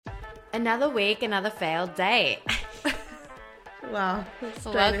Another week, another failed date. Wow.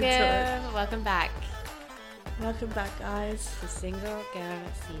 Straight into it. Welcome back Welcome back, guys. to Single Girl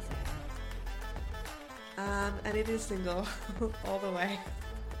Season. And it is single all the way.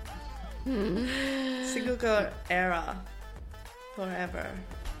 Single girl era. Forever.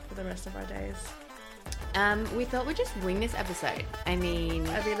 For the rest of our days. We thought we'd just wing this episode. I mean,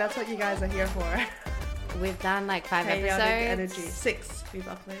 That's what you guys are here for. we've done like 5 Chaotic episodes. energy. 6. We've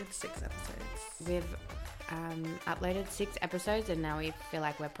uploaded 6 episodes. We've uploaded 6 episodes and now we feel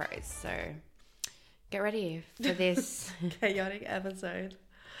like we're pros. So get ready for this. Chaotic episode.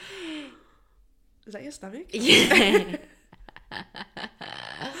 Is that your stomach? Yeah.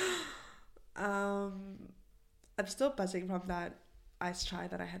 I'm still buzzing from that ice chai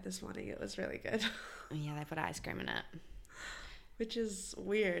that I had this morning. It was really good. Yeah, they put ice cream in it. Which is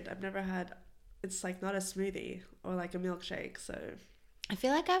weird. I've never had... It's like not a smoothie or like a milkshake, so... I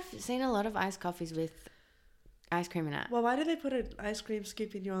feel like I've seen a lot of iced coffees with ice cream in it. Well, why do they put an ice cream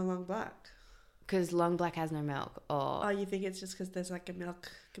scoop in your long black? Because long black has no milk. Oh, you think it's just because there's like a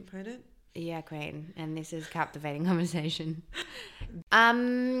milk component? Yeah, queen. And this is captivating conversation.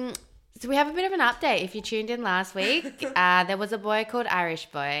 So we have a bit of an update. If you tuned in last week, there was a boy called Irish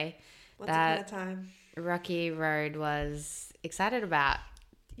Boy Once upon a time. Rocky Road was excited about.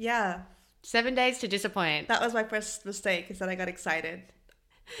 Yeah, 7 days to disappoint. that was my first mistake, is that I got excited.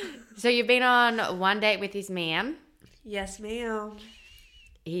 So you've been on one date with his ma'am. Yes, ma'am.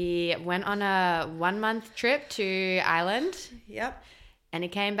 He went on a 1-month trip to Ireland Yep. and he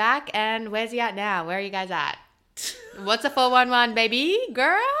came back. And where's he at now? Where are you guys at? What's a 411, baby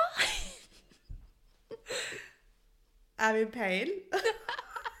girl? I'm in pain.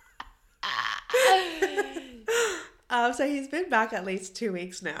 So he's been back at least 2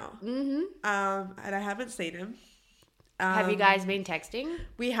 weeks now. Mm-hmm. And I haven't seen him. Have you guys been texting?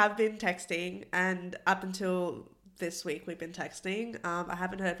 We have been texting, and up until this week we've been texting. I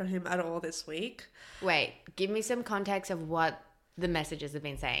haven't heard from him at all this week. Wait, give me some context of what the messages have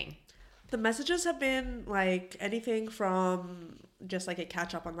been saying. The messages have been like anything from just like a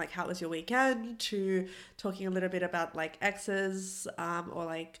catch up on like how was your weekend to talking a little bit about like exes, or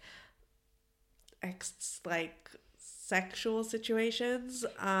like sexual situations,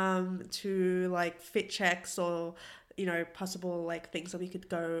 to like fit checks or, you know, possible like things that we could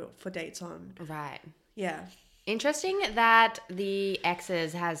go for dates on. Right. Yeah. Interesting that the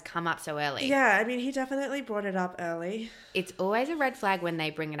exes has come up so early. Yeah, I mean, he definitely brought it up early. It's always a red flag when they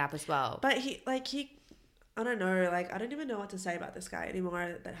bring it up as well. But I don't know, like, I don't even know what to say about this guy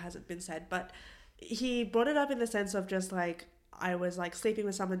anymore that hasn't been said. But he brought it up in the sense of just, like, I was, like, sleeping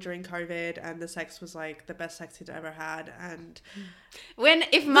with someone during COVID and the sex was, like, the best sex he'd ever had. And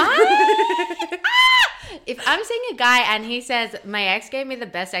if I'm seeing a guy and he says, my ex gave me the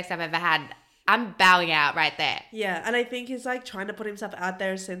best sex I've ever had, I'm bowing out right there. yeah, and I think he's, like, trying to put himself out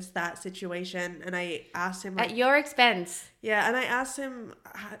there since that situation. And I asked him, like, At your expense. yeah, and I asked him,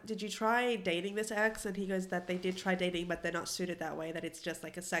 did you try dating this ex? And he goes that they did try dating, but they're not suited that way, that it's just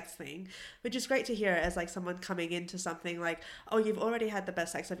like a sex thing, which is great to hear as like someone coming into something like, oh, you've already had the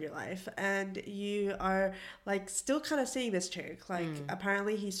best sex of your life and you are like still kind of seeing this chick. Like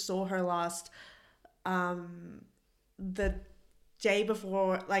apparently he saw her last the day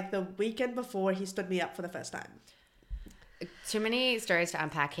before, like the weekend before he stood me up for the first time. Too many stories to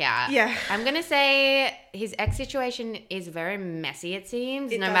unpack here. Yeah. I'm going to say his ex situation is very messy, it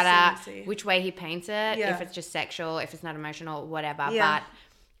seems. It no does matter seem messy. which way he paints it, Yeah. if it's just sexual, if it's not emotional, whatever. Yeah. But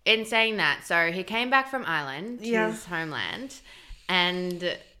in saying that, so he came back from Ireland, Yeah. his homeland.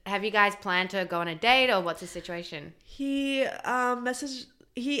 And have you guys planned to go on a date or what's the situation? He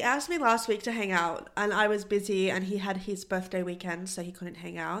asked me last week to hang out and I was busy and he had his birthday weekend so he couldn't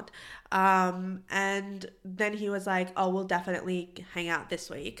hang out. And then he was like, oh, we'll definitely hang out this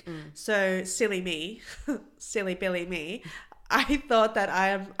week. So silly me, silly Billy me. I thought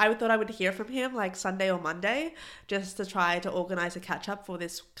I would hear from him like Sunday or Monday just to try to organize a catch up for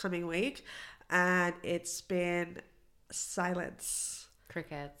this coming week. And it's been silence.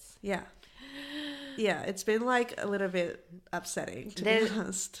 Crickets. Yeah. Yeah, it's been like a little bit upsetting to be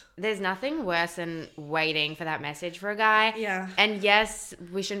honest. There's nothing worse than waiting for that message for a guy. Yeah. And yes,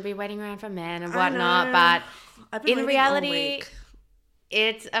 we shouldn't be waiting around for men and I whatnot, know. but I've been in waiting all reality, week.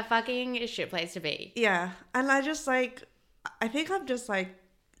 it's a fucking shit place to be. Yeah, and I just like, I think I'm just like,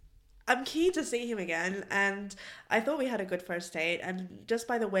 I'm keen to see him again, and I thought we had a good first date, and just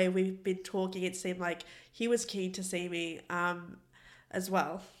by the way we've been talking, it seemed like he was keen to see me as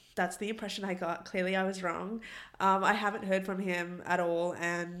well. That's the impression I got. Clearly I was wrong. I haven't heard from him at all,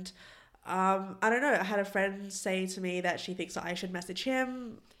 and I don't know. I had a friend say to me that she thinks that I should message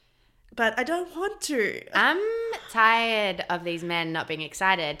him. but I don't want to. I'm tired of these men not being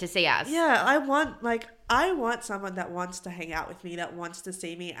excited to see us. Yeah, I want someone that wants to hang out with me, that wants to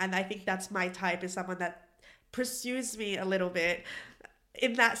see me, and I think that's my type, is someone that pursues me a little bit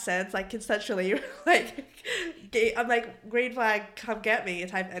in that sense, like consensually, like I'm like, green flag, come get me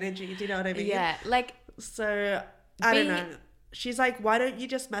type energy. Do you know what I mean? Yeah, like, so I don't know. She's like, why don't you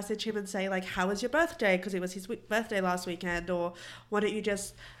just message him and say like, how was your birthday? Because it was his birthday last weekend. Or why don't you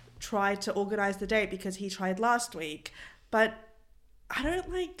just try to organize the date because he tried last week? But I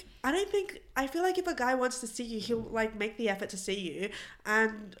feel like if a guy wants to see you, he'll like make the effort to see you.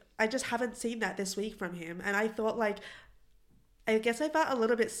 And I just haven't seen that this week from him. And I thought like, I guess I felt a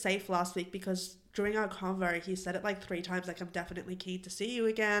little bit safe last week because during our convo, he said it like 3 times, like, I'm definitely keen to see you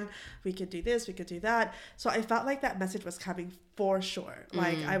again. We could do this, we could do that. So I felt like that message was coming for sure.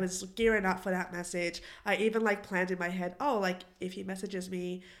 Like I was gearing up for that message. I even like planned in my head, oh, like if he messages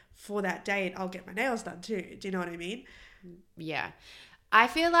me for that date, I'll get my nails done too. Do you know what I mean? Yeah. I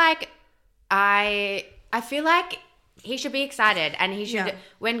feel like he should be excited, and he should,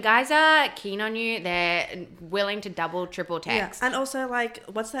 when guys are keen on you, they're willing to double, triple text. Yeah. And also, like,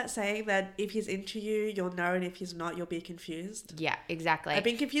 what's that saying that if he's into you, you'll know, and if he's not, you'll be confused? Yeah, exactly. I've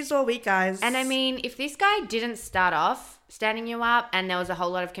been confused all week, guys. And I mean, if this guy didn't start off standing you up and there was a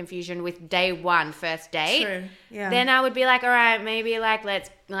whole lot of confusion with day one, first date, True. Yeah. then I would be like, all right, maybe let's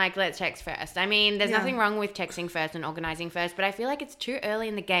text first. I mean, there's nothing wrong with texting first and organizing first, but I feel like it's too early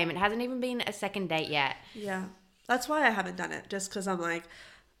in the game. It hasn't even been a second date yet. Yeah. That's why I haven't done it, just because I'm like,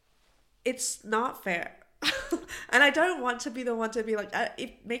 it's not fair. And I don't want to be the one to be like,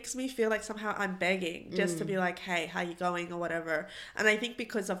 it makes me feel like somehow I'm begging just to be like, hey, how you going or whatever. And I think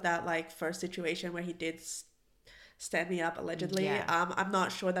because of that like first situation where he did stand me up allegedly, I'm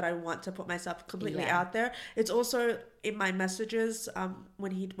not sure that I want to put myself completely out there. It's also in my messages,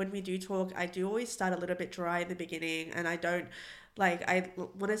 when we do talk, I do always start a little bit dry in the beginning, and I don't like, I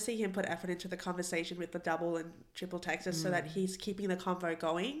want to see him put effort into the conversation with the double and triple texts so that he's keeping the convo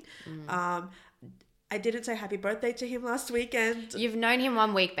going. I didn't say happy birthday to him last weekend. You've known him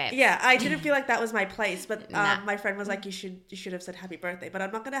 1 week, babe. Yeah, I didn't feel like that was my place, but my friend was like, you should have said happy birthday. But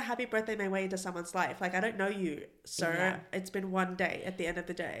I'm not going to happy birthday my way into someone's life. Like, I don't know you, sir. Yeah. It's been one day at the end of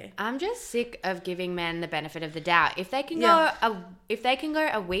the day. I'm just sick of giving men the benefit of the doubt. If they can go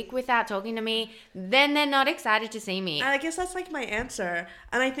a week without talking to me, then they're not excited to see me. And I guess that's like my answer.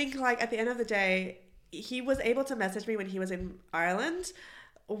 And I think like at the end of the day, he was able to message me when he was in Ireland.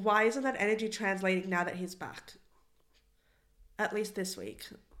 Why isn't that energy translating now that he's back? At least this week.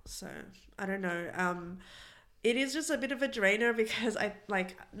 So, I don't know. It is just a bit of a drainer because I,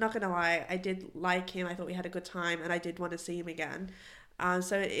 like, not gonna lie, I did like him. I thought we had a good time and I did want to see him again.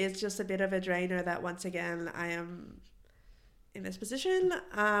 So it is just a bit of a drainer that once again I am in this position,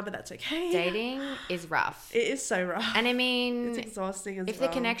 but that's okay. Dating is rough. It is so rough. And I mean, it's exhausting as well. If the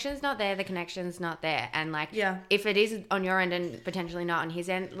connection's not there, the connection's not there. And like, if it is on your end and potentially not on his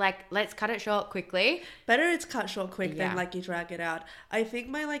end, like, let's cut it short quickly. Better it's cut short quick than like you drag it out. I think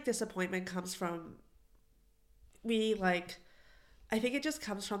my like disappointment comes from I think it just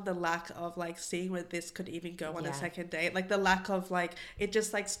comes from the lack of like seeing where this could even go on a second date. Like the lack of like, it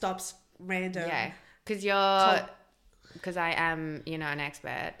just like stops random. Yeah. Because I am, an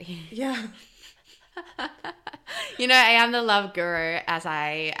expert. Yeah. I am the love guru, as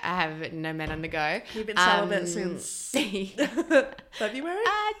I have no men on the go. You've been celibate since February? 200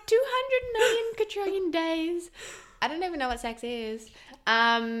 million quadrillion days. I don't even know what sex is.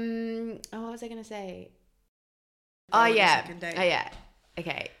 What was I going to say? Oh, yeah.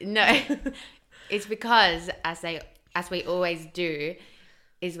 Okay. No. It's because, as we always do,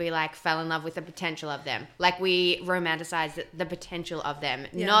 is we like fell in love with the potential of them. Like we romanticized the potential of them,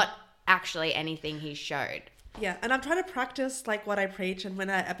 not actually anything he showed. Yeah, and I'm trying to practice like what I preach, and when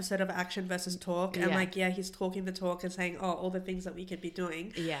that episode of Action versus Talk, and like he's talking the talk and saying, oh, all the things that we could be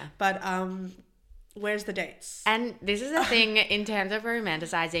doing. Yeah. But where's the dates? And this is the thing in terms of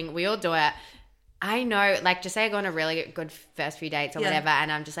romanticizing, we all do it. I know, like, just say I go on a really good first few dates or whatever,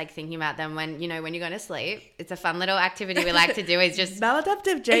 and I'm just like thinking about them when you're going to sleep. It's a fun little activity we like to do. Is just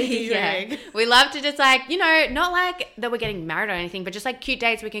maladaptive dating. We love to just like, not like that we're getting married or anything, but just like cute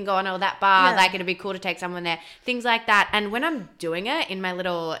dates we can go on, or that bar, like it'd be cool to take someone there, things like that. And when I'm doing it in my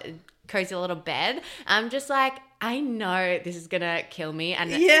little cozy little bed, I'm just like, I know this is going to kill me,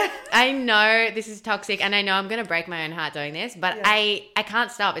 and I know this is toxic, and I know I'm going to break my own heart doing this, but I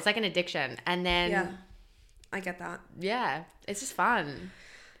can't stop. It's like an addiction. And then I get that. Yeah, it's just fun.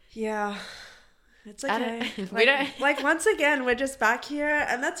 Yeah. It's okay. We don't like, once again, we're just back here,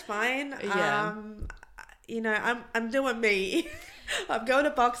 and that's fine. Yeah. I'm doing me. I'm going to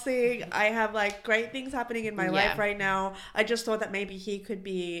boxing. I have like great things happening in my life right now. I just thought that maybe he could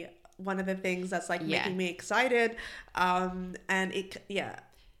be one of the things that's like making me excited. And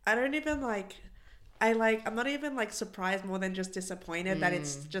I don't even like, I'm not even like surprised, more than just disappointed that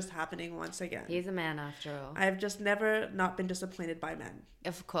it's just happening once again. He's a man after all. I've just never not been disappointed by men.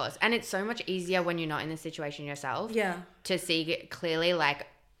 Of course. And it's so much easier when you're not in the situation yourself. Yeah. To see it clearly, like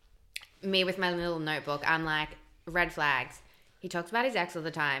me with my little notebook, I'm like, red flags. He talks about his ex all the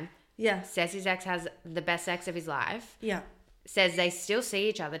time. Yeah. Says his ex has the best sex of his life. Yeah. Says they still see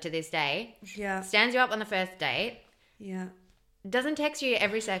each other to this day. Yeah. Stands you up on the first date. Yeah. Doesn't text you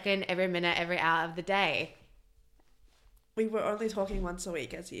every second, every minute, every hour of the day. We were only talking once a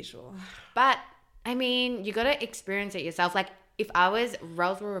week as usual. But, I mean, you got to experience it yourself. Like, if I was,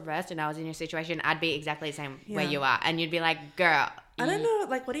 roles were reversed and I was in your situation, I'd be exactly the same where you are. And you'd be like, girl. I don't know,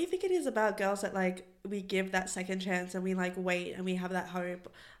 like, what do you think it is about girls that, like, we give that second chance and we, like, wait and we have that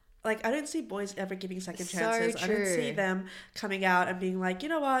hope? Like, I don't see boys ever giving second chances. I don't see them coming out and being like, you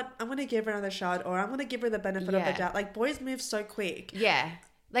know what, I'm going to give her another shot, or I'm going to give her the benefit of the doubt. Like, boys move so quick. Yeah.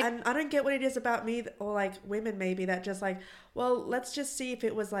 Like, and I don't get what it is about me, or, like, women maybe, that just, like, well, let's just see if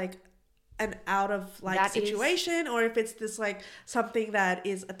it was, like, an out of like situation, or if it's this like something that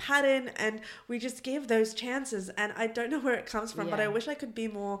is a pattern, and we just give those chances. And I don't know where it comes from, but I wish I could be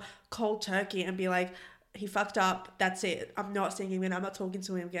more cold turkey and be like, he fucked up, that's it, I'm not seeing him again, I'm not talking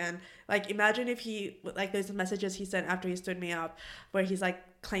to him again. Like, imagine if he, like, those messages he sent after he stood me up where he's like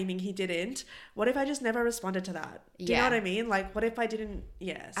claiming he didn't. What if I just never responded to that? Do you know what I mean? Like, what if I didn't?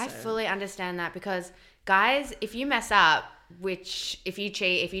 I fully understand that, because guys, if you mess up, which if you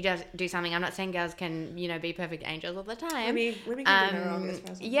cheat, if you just do something, I'm not saying girls can, you know, be perfect angels all the time. I mean, women can do no wrong as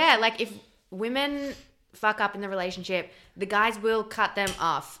far as yeah, like if women fuck up in the relationship, the guys will cut them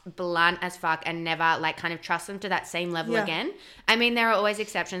off blunt as fuck and never like kind of trust them to that same level again. I mean, there are always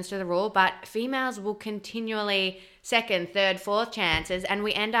exceptions to the rule, but females will continually second, third, fourth chances, and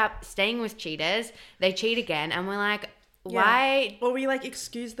we end up staying with cheaters. They cheat again, and we're like, why? Or we like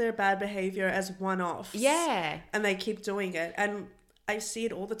excuse their bad behavior as one-offs. Yeah. And they keep doing it. And I see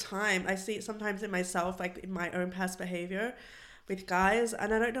it all the time. I see it sometimes in myself, like in my own past behavior with guys,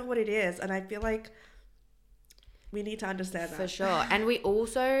 and I don't know what it is. And I feel like we need to understand that. For sure. And we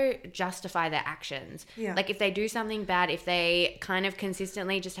also justify their actions. Yeah. Like if they do something bad, if they kind of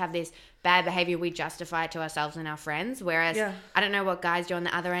consistently just have this bad behavior, we justify it to ourselves and our friends. Whereas I don't know what guys do on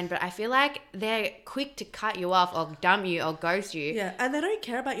the other end, but I feel like they're quick to cut you off or dump you or ghost you. Yeah. And they don't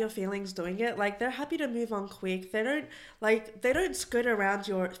care about your feelings doing it. Like, they're happy to move on quick. They don't skirt around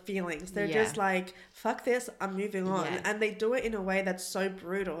your feelings. They're just like, fuck this, I'm moving on. Yeah. And they do it in a way that's so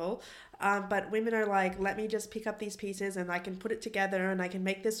brutal. But women are like, let me just pick up these pieces and I can put it together and I can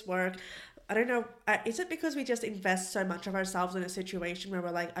make this work. I don't know. Is it because we just invest so much of ourselves in a situation where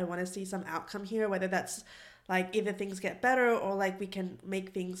we're like, I want to see some outcome here, whether that's like either things get better or like we can make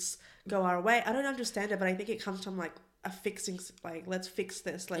things go our way? I don't understand it, but I think it comes from like a fixing, like, let's fix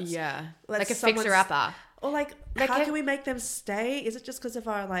this. Let's like a fixer-upper. Or like how can we make them stay? Is it just because of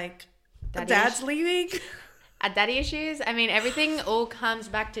our like dad's leaving? Daddy issues? I mean, everything all comes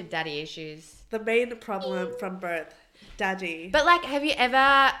back to daddy issues. The main problem from birth, daddy. But like, have you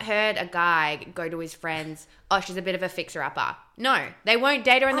ever heard a guy go to his friends, oh, she's a bit of a fixer-upper? No, they won't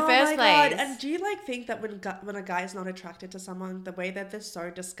date her in the first place. God. And do you like think that when a guy is not attracted to someone, the way that they're so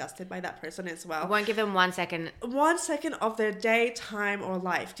disgusted by that person as well? Won't give them 1 second. 1 second of their day, time, or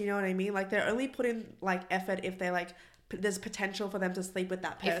life. Do you know what I mean? Like, they're only putting like effort if they're like, there's potential for them to sleep with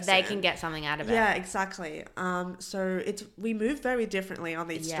that person. If they can get something out of it. Yeah, exactly. So we move very differently on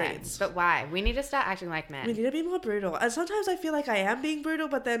these streets. But why? We need to start acting like men. We need to be more brutal. And sometimes I feel like I am being brutal,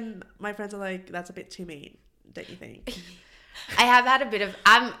 but then my friends are like, that's a bit too mean, don't you think? I have had a bit of...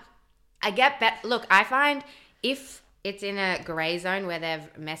 I get... Look, I find if it's in a grey zone where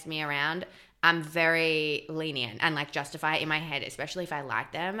they've messed me around, I'm very lenient and like justify it in my head, especially if I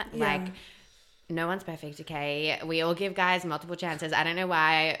like them. Yeah. Like... No one's perfect, okay? We all give guys multiple chances. I don't know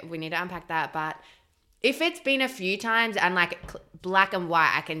why. We need to unpack that. But if it's been a few times and like black and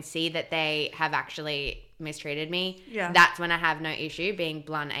white, I can see that they have actually mistreated me. Yeah. That's when I have no issue being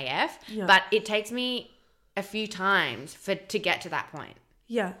blunt AF. Yeah. But it takes me a few times to get to that point.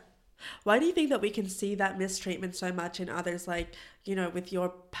 Yeah. Why do you think that we can see that mistreatment so much in others? Like, you know, with your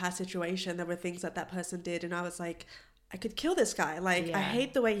past situation, there were things that person did and I was like, I could kill this guy. Like, I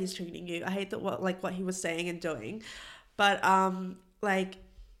hate the way he's treating you. I hate what he was saying and doing. But, like,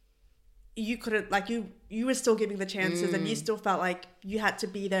 you couldn't, like, you were still giving the chances and you still felt like you had to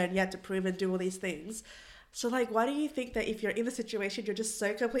be there and you had to prove and do all these things. So like, why do you think that if you're in the situation, you're just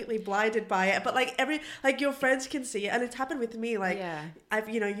so completely blinded by it? But like your friends can see it, and it's happened with me. Like, I've,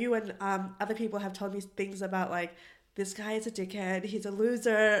 you and other people have told me things about like, this guy is a dickhead, he's a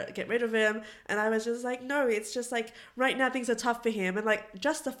loser, get rid of him. And I was just like, no, it's just like right now things are tough for him, and like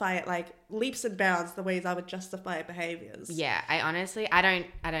justify it like leaps and bounds the ways I would justify behaviors. Yeah, I honestly, I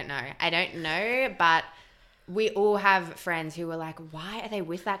don't know, but we all have friends who were like, why are they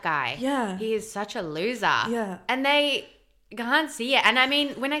with that guy? Yeah. He is such a loser. Yeah. And they can't see it. And I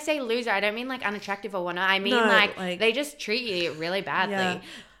mean, when I say loser, I don't mean like unattractive or whatnot. I mean like they just treat you really badly. Yeah.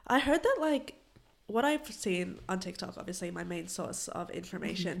 I heard that like what I've seen on TikTok, obviously my main source of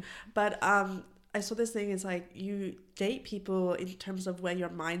information, but I saw this thing is like you date people in terms of where your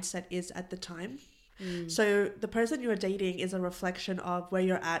mindset is at the time. So the person you're dating is a reflection of where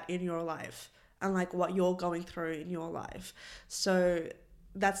you're at in your life and like what you're going through in your life. So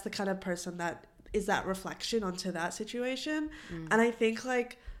that's the kind of person that is that reflection onto that situation. And I think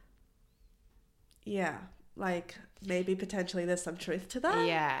like, yeah, like maybe potentially there's some truth to that.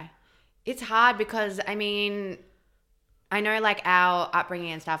 Yeah. It's hard because, I mean, I know like our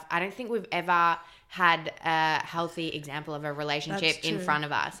upbringing and stuff, I don't think we've ever had a healthy example of a relationship in front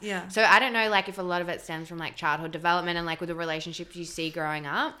of us. Yeah. So I don't know like if a lot of it stems from like childhood development and like with the relationships you see growing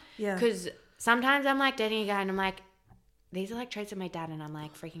up. Yeah. Because sometimes I'm like dating a guy and I'm like, these are like traits of my dad, and I'm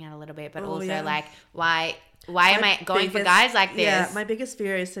like freaking out a little bit, but also like, why am I going for guys like this? Yeah, my biggest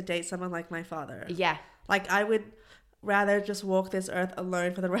fear is to date someone like my father. Yeah. Like I would rather just walk this earth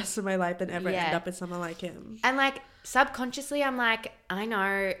alone for the rest of my life than ever end up with someone like him. And like subconsciously I'm like, I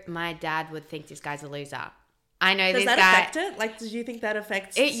know my dad would think this guy's a loser. I know Does this that guy affect it? Like, do you think that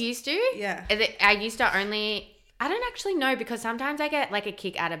affects it? Used to. Yeah. I used to only, I don't actually know, because sometimes I get like a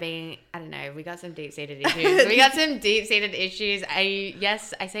kick out of being, I don't know, we got some deep-seated issues.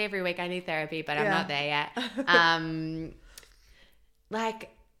 I say every week I need therapy, but I'm not there yet.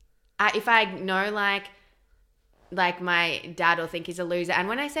 If I know like my dad will think he's a loser. And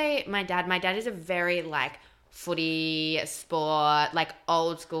when I say my dad is a very like footy sport, like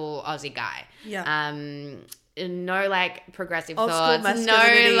old school Aussie guy. Yeah. No like progressive old thoughts. School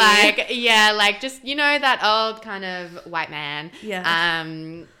no like, yeah, like just, that old kind of white man. Yeah.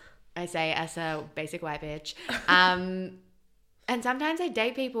 I say as a basic white bitch. And sometimes I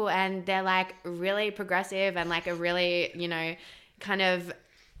date people and they're like really progressive and like a really, kind of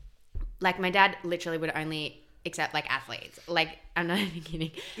like my dad literally would only accept like athletes. Like, I'm not even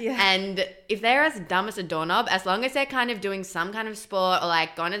kidding. Yeah. And if they're as dumb as a doorknob, as long as they're kind of doing some kind of sport or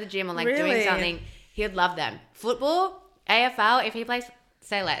like going to the gym or like doing something, he'd love them. Football, AFL, if he plays,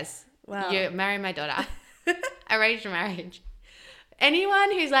 say less. Wow. You marry my daughter. Arranged marriage.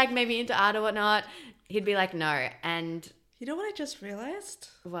 Anyone who's like maybe into art or whatnot, he'd be like, no. And you know what I just realized?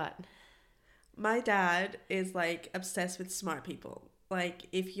 What? My dad is like obsessed with smart people. Like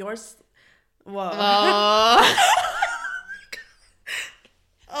if you're... Whoa. Oh.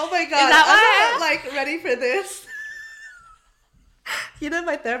 Oh my God. Is that I'm not like ready for this.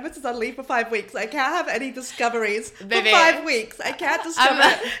 My therapist is on leave for 5 weeks. I can't have any discoveries for 5 weeks. I can't discover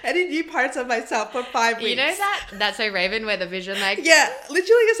any new parts of myself for 5 weeks. You know that's so Raven where the vision like... Yeah,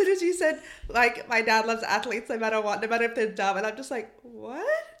 literally as soon as you said, like, my dad loves athletes no matter what, no matter if they're dumb. And I'm just like, what?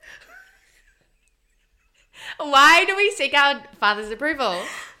 Why do we seek our father's approval?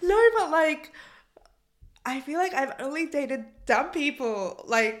 No, but like, I feel like I've only dated dumb people.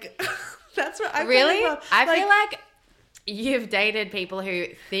 Like, that's what I really. I feel like you've dated people who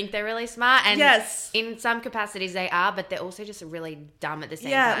think they're really smart, and yes, in some capacities they are, but they're also just really dumb at the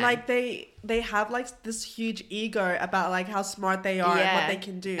same time. Yeah, like they have like this huge ego about like how smart they are and what they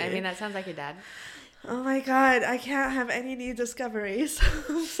can do. I mean, that sounds like your dad. Oh my God, I can't have any new discoveries.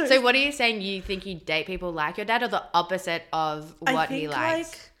 So what are you saying? You think you date people like your dad, or the opposite of what he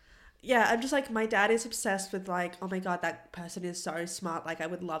likes? I'm just like, my dad is obsessed with like, oh my God, that person is so smart. Like I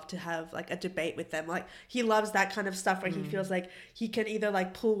would love to have like a debate with them. Like he loves that kind of stuff where he feels like he can either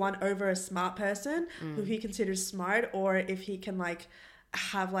like pull one over a smart person who he considers smart, or if he can like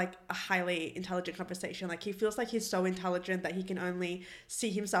have like a highly intelligent conversation. Like he feels like he's so intelligent that he can only see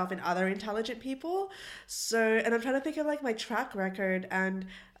himself in other intelligent people. So, and I'm trying to think of like my track record, and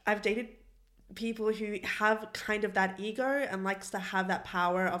I've dated people who have kind of that ego and likes to have that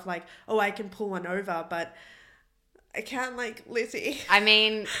power of like, oh, I can pull one over, but I can't like Lizzie. I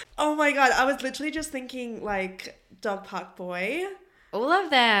mean, oh my God, I was literally just thinking like Dog Park Boy. All of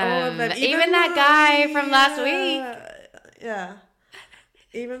them. Even that guy from last week. Yeah.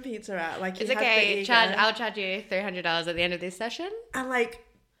 Even Pizza Rat. Like, it's okay. I'll charge you $300 at the end of this session. And like,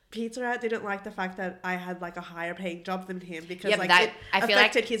 Pizza Rat didn't like the fact that I had like a higher paying job than him, because like it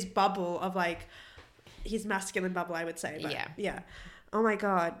affected his bubble of like his masculine bubble, I would say. But Yeah. yeah. Oh my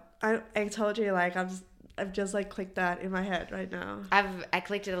God. I told you, like, I've just like clicked that in my head right now. I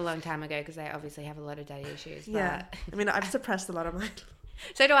clicked it a long time ago because I obviously have a lot of daddy issues. But... Yeah. I mean, I've suppressed a lot of mine.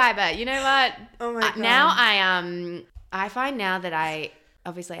 So do I, but you know what? Oh my God. Now I find now that I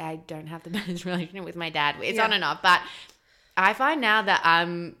don't have the best relationship with my dad. It's on and off, but I find now that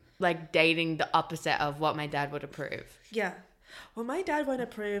I'm like dating the opposite of what my dad would approve. Yeah. Well, my dad won't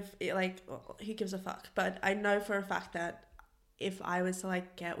approve it, like, he gives a fuck. But I know for a fact that if I was to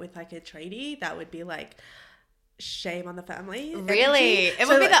like get with like a tradie, that would be like shame on the family. Really? It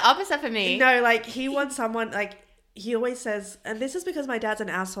would be the opposite for me. No, like he wants someone, like he always says, and this is because my dad's an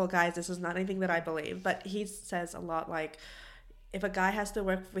asshole, guys. This is not anything that I believe, but he says a lot like, if a guy has to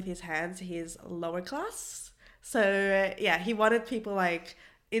work with his hands, he's lower class. So yeah, he wanted people like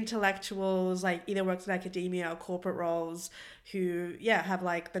intellectuals, like either works in academia or corporate roles, who have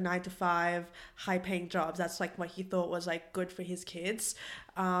like the 9-to-5 high paying jobs. That's like what he thought was like good for his kids.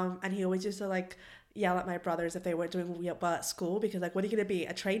 And he always used to like yell at my brothers if they weren't doing well at school, because like, what are you gonna be,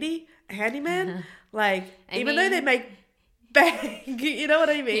 a tradie, a handyman? Like, even though they make bang, you know what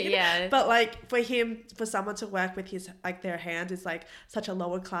I mean? Yeah. But like for someone to work with his like their hands is like such a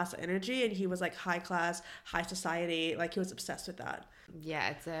lower class energy, and he was like high class, high society. Like he was obsessed with that. Yeah,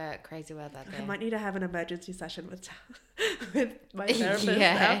 it's a crazy world out there. I might need to have an emergency session with my therapist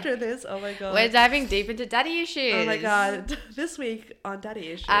after this. Oh my God. We're diving deep into daddy issues. Oh my God. This week on daddy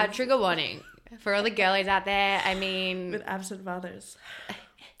issues. Trigger warning for all the girlies out there. I mean, with absent fathers.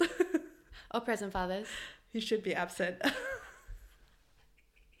 Or present fathers. He should be absent.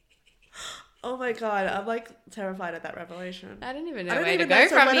 Oh my God, I'm like terrified at that revelation. I don't even know where to go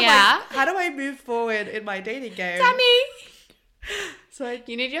from here. How do I move forward in my dating game? Tammy! So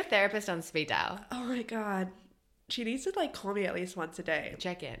you need your therapist on speed dial. Oh my God. She needs to like call me at least once a day.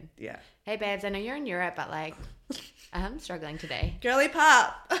 Check in. Yeah. Hey babes, I know you're in Europe, but like, I'm struggling today. Girly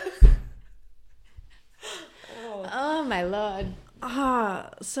pop. Oh my Lord.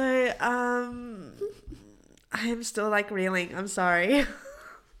 So I'm still like reeling. I'm sorry.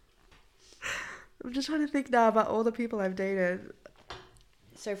 I'm just trying to think now about all the people I've dated.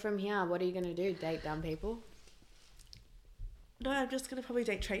 So from here, what are you going to do? Date dumb people? No, I'm just going to probably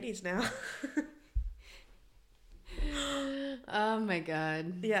date tradies now. Oh my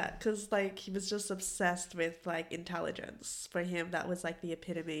God. Yeah, because like he was just obsessed with like intelligence. For him, that was like the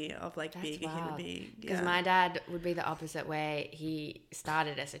epitome of like being a human being. Because my dad would be the opposite, where he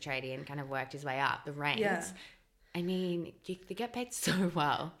started as a tradie and kind of worked his way up the ranks. Yeah. I mean, they get paid so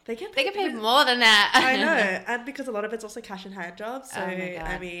well. They get paid more than that. I know, and because a lot of it's also cash in hand jobs. So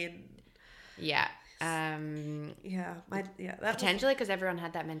I mean, yeah. Potentially because everyone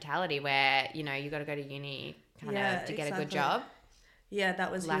had that mentality where, you know, you got to go to uni kind of to get a good job. Yeah, that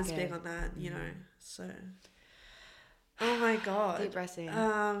was, he was big on that, you know, so. Oh my God. Deep breathing.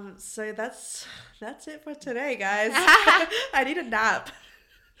 So that's it for today, guys. I need a nap.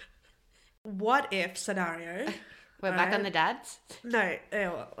 What if scenario? We're back on the dads? No,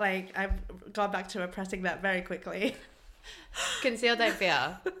 like I've gone back to oppressing that very quickly. Conceal, don't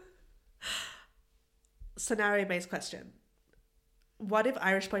fear. Scenario-based question. What if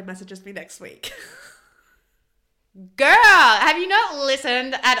Irish Boy messages me next week? Girl, have you not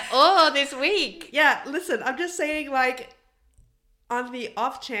listened at all this week? Yeah, listen, I'm just saying, like, on the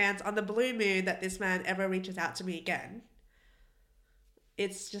off chance, on the blue moon that this man ever reaches out to me again,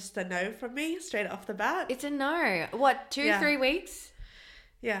 it's just a no from me straight off the bat. It's a no. What, 3 weeks?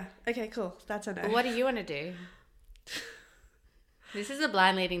 Yeah. Okay, cool. That's a no. What do you want to do? This is a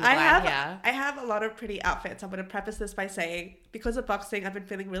blind leading the blind here. I have a lot of pretty outfits. I'm going to preface this by saying, because of boxing, I've been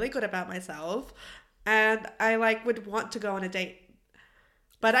feeling really good about myself. And I like would want to go on a date.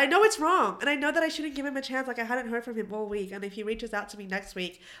 But I know it's wrong. And I know that I shouldn't give him a chance. Like, I hadn't heard from him all week. And if he reaches out to me next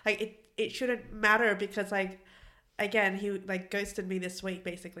week, like, it shouldn't matter because, like, again, he, like, ghosted me this week,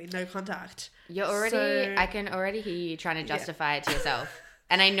 basically. No contact. I can already hear you trying to justify it to yourself.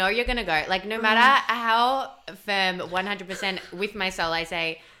 And I know you're going to go. Like, no matter how firm, 100% with my soul, I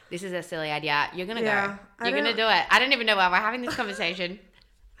say, this is a silly idea. You're going to go. You're going to do it. I don't even know why we're having this conversation.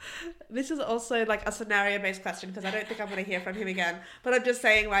 This is also, like, a scenario-based question because I don't think I'm going to hear from him again. But I'm just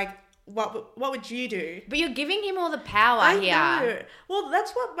saying, like, what would you do? But you're giving him all the power here. I know. Well,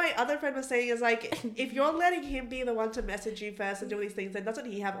 that's what my other friend was saying is, like, if you're letting him be the one to message you first and do these things, then doesn't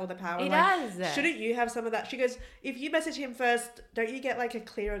he have all the power? He like, does. Shouldn't you have some of that? She goes, if you message him first, don't you get, like, a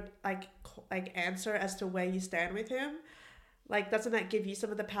clear, like answer as to where you stand with him? Like, doesn't that give you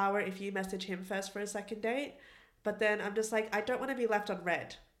some of the power if you message him first for a second date? But then I'm just like, I don't want to be left on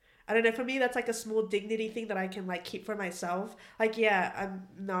red. I don't know, for me that's like a small dignity thing that I can like keep for myself. Like, yeah, I'm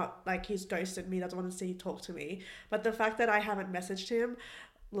not like he's ghosted me, doesn't want to see talk to me, but the fact that I haven't messaged him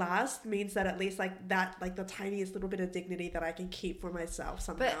last means that at least like that, like the tiniest little bit of dignity that I can keep for myself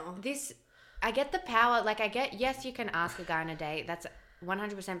somehow. But this, I get the power. Like, I get, yes, you can ask a guy on a date. That's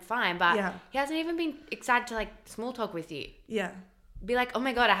 100% fine. But Yeah. he hasn't even been excited to like small talk with you. Yeah. Be like, oh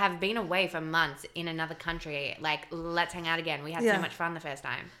my God, I have been away for months in another country. Like, let's hang out again. We had so much fun the first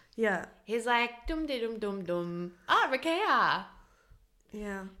time. Yeah. He's like, dum de dum dum dum. Ah, Rakea.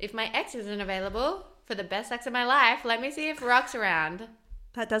 Yeah. If my ex isn't available for the best sex of my life, let me see if Rock's around.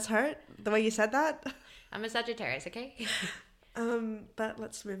 That does hurt, the way you said that. I'm a Sagittarius, okay? But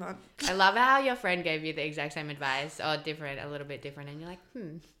let's move on. I love how your friend gave you the exact same advice, or different, a little bit different, and you're like,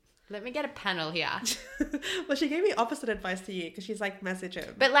 let me get a panel here. Well, she gave me opposite advice to you because she's like, message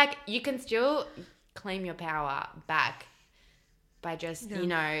him. But like, you can still claim your power back by just, you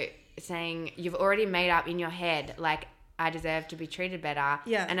know, saying you've already made up in your head, like, I deserve to be treated better,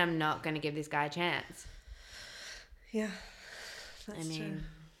 and I'm not going to give this guy a chance. Yeah, that's true.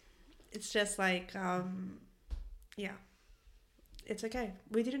 It's just like, yeah. It's okay.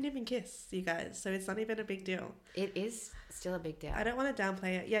 We didn't even kiss, you guys, so it's not even a big deal. It is still a big deal. I don't want to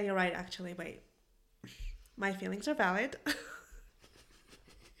downplay it. Yeah, you're right, actually. Wait. My feelings are valid.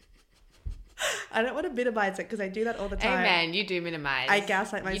 I don't want to minimize it because I do that all the time. Amen. You do minimize. I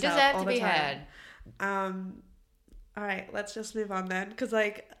gaslight myself. You deserve all to be the time. heard. All right, let's just move on then. Because,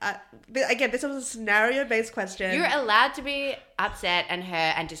 like, again, this was a scenario-based question. You're allowed to be upset and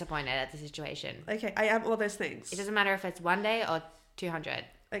hurt and disappointed at the situation. Okay, I am all those things. It doesn't matter if it's 1 day or 200.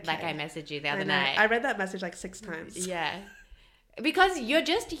 Okay. Like I messaged you the other night. I read that message like 6 times. Yeah. Because you're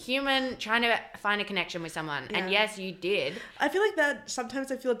just a human trying to find a connection with someone. Yeah. And yes, you did. I feel like that sometimes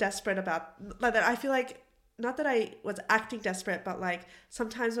I feel desperate about like that. I feel like, not that I was acting desperate, but like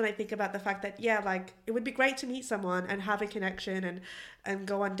sometimes when I think about the fact that, yeah, like it would be great to meet someone and have a connection and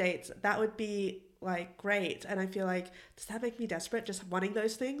go on dates, that would be like great. And I feel like, does that make me desperate, just wanting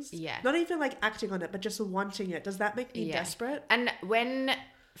those things? Yeah. Not even like acting on it, but just wanting it. Does that make me desperate? And when,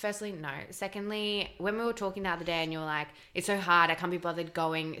 firstly, no. Secondly, when we were talking the other day and you were like, it's so hard, I can't be bothered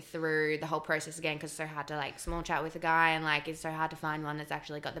going through the whole process again because it's so hard to like small chat with a guy and like it's so hard to find one that's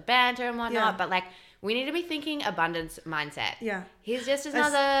actually got the banter and whatnot. But like, we need to be thinking abundance mindset. Yeah. He's just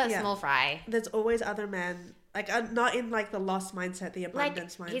another small fry. There's always other men. Like, not in like the lost mindset, the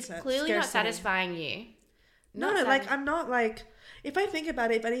abundance mindset. He's clearly not satisfying you. Like, I'm not like, if I think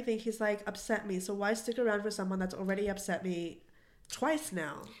about it, if anything, he's like upset me. So why stick around for someone that's already upset me twice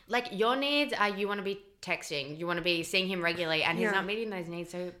now? Like, your needs are, you want to be texting, you want to be seeing him regularly, and he's not meeting those needs,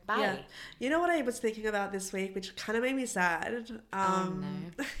 so bye. Yeah. You know what I was thinking about this week, which kind of made me sad? Oh,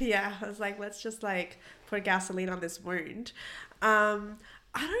 no. Yeah, I was like, let's just like pour gasoline on this wound.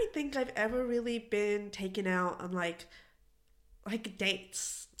 I don't think I've ever really been taken out on like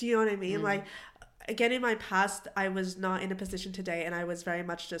dates. Do you know what I mean? Like, again, in my past, I was not in a position to date, and I was very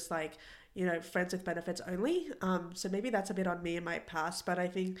much just like, you know, friends with benefits only. So maybe that's a bit on me in my past, but I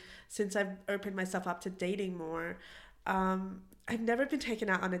think since I've opened myself up to dating more, I've never been taken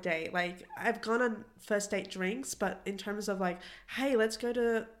out on a date. Like, I've gone on first date drinks, but in terms of like, hey, let's go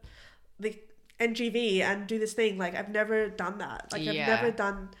to the NGV and do this thing. Like, I've never done that. Like, I've never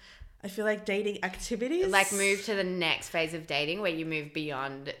done, I feel like, dating activities. Like, move to the next phase of dating where you move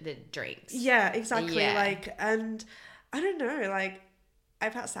beyond the drinks. Yeah, exactly. Yeah. Like, and I don't know, like,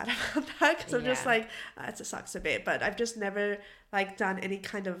 I've felt sad about that because I'm just like, it just sucks a bit, but I've just never like done any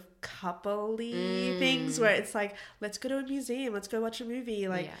kind of couple-y things where it's like, let's go to a museum, let's go watch a movie.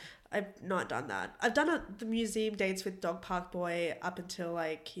 Like, I've not done that. I've done the museum dates with Dog Park Boy up until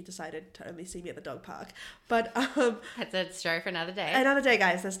like he decided to only see me at the dog park. But that's a story for another day. Another day,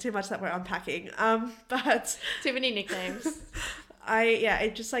 guys. There's too much that we're unpacking. But too many nicknames.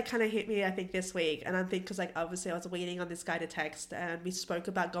 It just like kind of hit me, I think, this week. And I think because like obviously I was waiting on this guy to text, and we spoke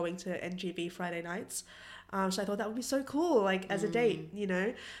about going to NGV Friday nights. So I thought that would be so cool, like as a date, you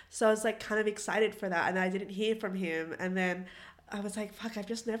know? So I was like kind of excited for that, and I didn't hear from him. And then I was like, fuck, I've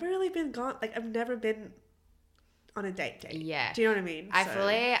just never really been I've never been on a date. Yeah. Do you know what I mean? I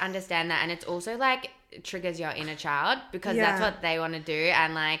fully understand that. And it's also like triggers your inner child because that's what they want to do.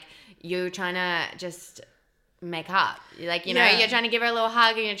 And like you're trying to just make up. Like, you know, you're trying to give her a little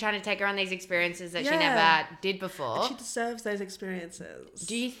hug and you're trying to take her on these experiences that she never did before. And she deserves those experiences.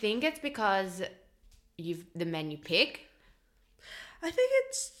 Do you think it's because the men you pick? I think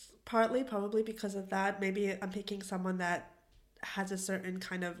it's partly probably because of that. Maybe I'm picking someone that has a certain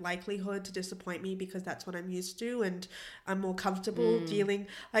kind of likelihood to disappoint me because that's what I'm used to, and I'm more comfortable dealing.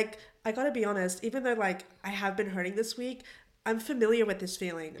 Like, I gotta be honest, even though like I have been hurting this week, I'm familiar with this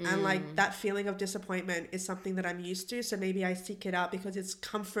feeling, and like that feeling of disappointment is something that I'm used to. So maybe I seek it out because it's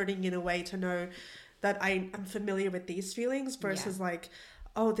comforting in a way to know that I'm familiar with these feelings versus like,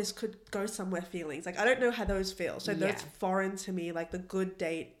 oh, this could go somewhere feelings. Like, I don't know how those feel. So that's foreign to me. Like the good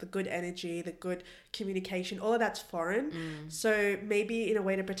date, the good energy, the good communication, all of that's foreign. So maybe in a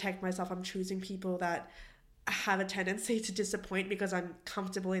way to protect myself, I'm choosing people that have a tendency to disappoint because I'm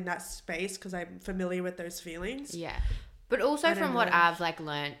comfortable in that space because I'm familiar with those feelings. Yeah. But also from what I've like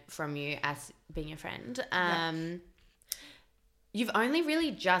learned from you as being a friend, you've only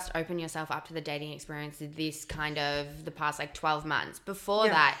really just opened yourself up to the dating experience this kind of the past like 12 months. Before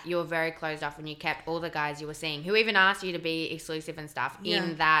that, you were very closed off and you kept all the guys you were seeing who even asked you to be exclusive and stuff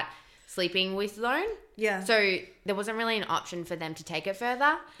in that sleeping with zone. Yeah. So there wasn't really an option for them to take it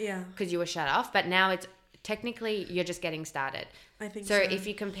further. Yeah. Because you were shut off. But now it's technically you're just getting started. I think so. If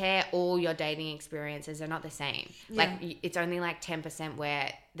you compare all your dating experiences, they're not the same. Yeah. Like it's only like 10%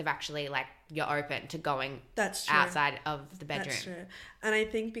 where they've actually like you're open to going outside of the bedroom. That's true. And I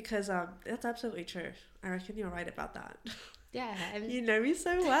think because that's absolutely true. I reckon you're right about that. Yeah. You know me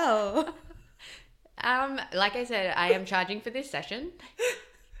so well. Like I said, I am charging for this session.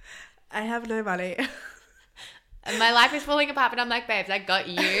 I have no money. And my life is falling apart, but I'm like, babes, I got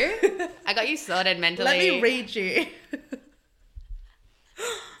you sorted mentally. Let me read you.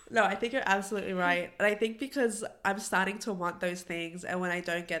 No, I think you're absolutely right. And I think because I'm starting to want those things, and when I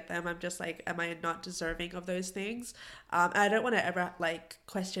don't get them, I'm just like, am I not deserving of those things? And I don't want to ever like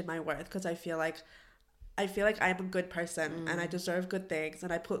question my worth because I feel like I'm a good person and I deserve good things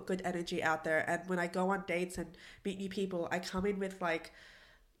and I put good energy out there. And when I go on dates and meet new people, I come in with like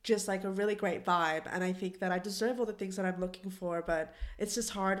just like a really great vibe, and I think that I deserve all the things that I'm looking for, but it's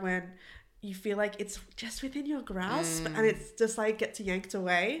just hard when you feel like it's just within your grasp and it's just like gets yanked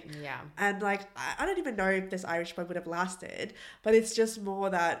away. Yeah. And like I don't even know if this Irish bug would have lasted, but it's just more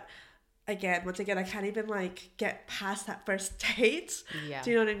that once again I can't even like get past that first date. Yeah.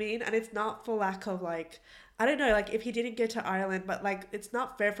 Do you know what I mean? And it's not for lack of like, I don't know, like if he didn't go to Ireland, but like it's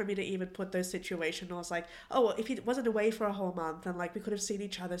not fair for me to even put those situations. I was like, oh, well, if he wasn't away for a whole month and like we could have seen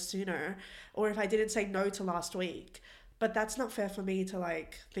each other sooner, or if I didn't say no to last week. But that's not fair for me to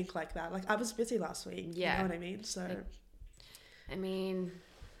like think like that. Like I was busy last week. Yeah. You know what I mean? So I mean,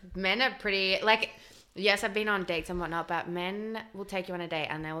 men are pretty like, yes, I've been on dates and whatnot, but men will take you on a date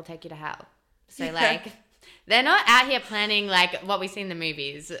and they will take you to hell. So like they're not out here planning like what we see in the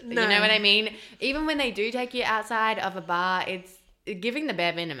movies. No. You know what I mean? Even when they do take you outside of a bar, it's giving the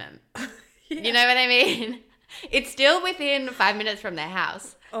bare minimum. You know what I mean? It's still within 5 minutes from their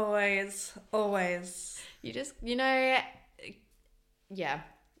house. Always. You just, yeah.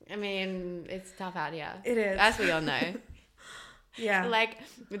 I mean, it's tough out here. It is. As we all know. Yeah. Like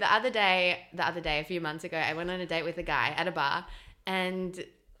the other day, a few months ago, I went on a date with a guy at a bar and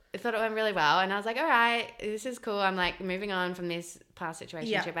I thought it went really well. And I was like, all right, this is cool. I'm like moving on from this past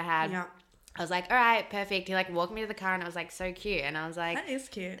situationship I had. Yeah. I was like, all right, perfect. He like walked me to the car and it was like so cute. And I was like, that is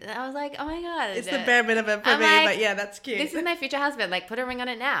cute. I was like, oh my God. It's the bare minimum for me, like, but yeah, that's cute. This is my future husband. Like, put a ring on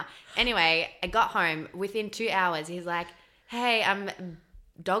it now. Anyway, I got home within 2 hours. He's like, hey, I'm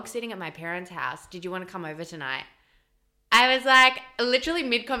dog sitting at my parents' house. Did you want to come over tonight? I was like, literally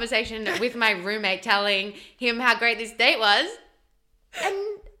mid-conversation with my roommate telling him how great this date was. And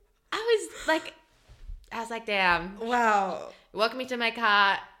I was like, damn. Wow. Walk me to my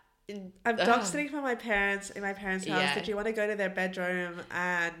car. I'm dog sitting for my parents in my parents' house. Yeah. Did you want to go to their bedroom?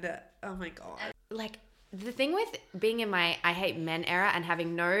 And oh my God. Like the thing with being in my I hate men era and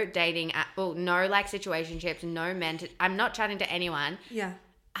having no dating, no like situationships, no men. I'm not chatting to anyone. Yeah.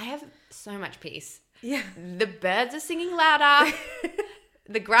 I have so much peace. Yeah. The birds are singing louder.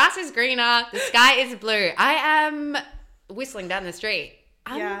 The grass is greener. The sky is blue. I am whistling down the street.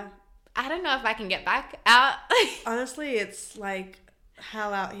 I don't know if I can get back out. Honestly, it's like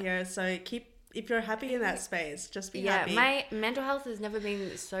hell out here, so if you're happy in that space, just be happy. My mental health has never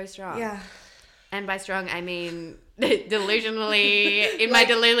been so strong. Yeah. And by strong, I mean delusionally in my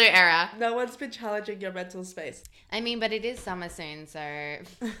Delulu era. No one's been challenging your mental space. I mean, but it is summer soon, so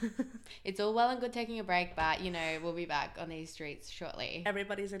it's all well and good taking a break, but we'll be back on these streets shortly.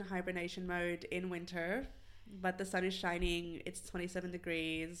 Everybody's in hibernation mode in winter, but the sun is shining. It's 27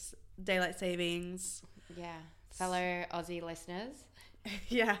 degrees, daylight savings. Yeah. Fellow Aussie listeners.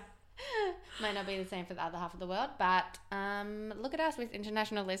 Yeah. Might not be the same for the other half of the world, but look at us with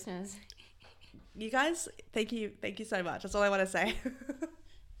international listeners. You guys, thank you so much. That's all I want to say.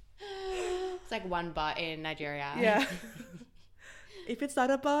 It's like one bot in Nigeria. Yeah. If it's not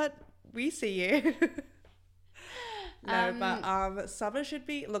a bot, we see you. No, but summer should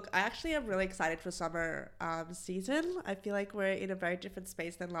be. Look, I actually am really excited for summer season. I feel like we're in a very different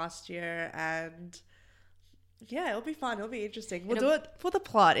space than last year, and yeah, it'll be fun. It'll be interesting. We'll do it for the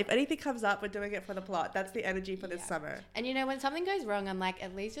plot. If anything comes up, we're doing it for the plot. That's the energy for this summer. And you know, when something goes wrong, I'm like,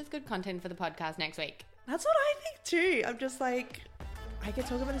 at least it's good content for the podcast next week. That's what I think too. I'm just like, I can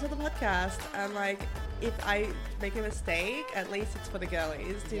talk about this on the podcast, and like, if I make a mistake, at least it's for the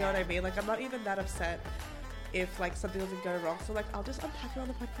girlies. Do you know what I mean? Like, I'm not even that upset if like something doesn't go wrong. So like, I'll just unpack it on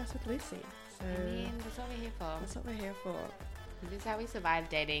the podcast with Lucy. So I mean, that's what we're here for. That's what we're here for. This is how we survive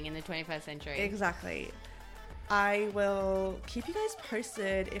dating in the 21st century. Exactly. I will keep you guys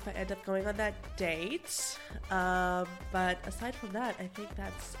posted if I end up going on that date. But aside from that, I think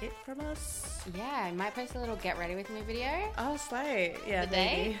that's it from us. Yeah, I might post a little get ready with me video. Oh, slay. Yeah, the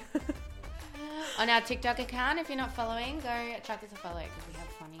day. On our TikTok account. If you're not following, go chuck us a follow because we have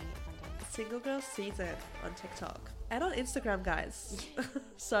funny content. Single Girl Season on TikTok. And on Instagram, guys.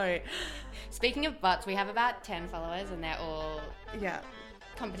 Sorry. Speaking of butts, we have about 10 followers and they're all... Yeah.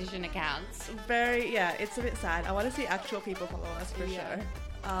 Competition accounts. It's a bit sad. I want to see actual people follow us for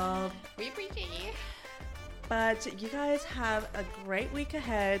sure. We appreciate you. But you guys have a great week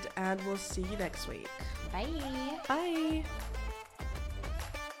ahead, and we'll see you next week. Bye. Bye.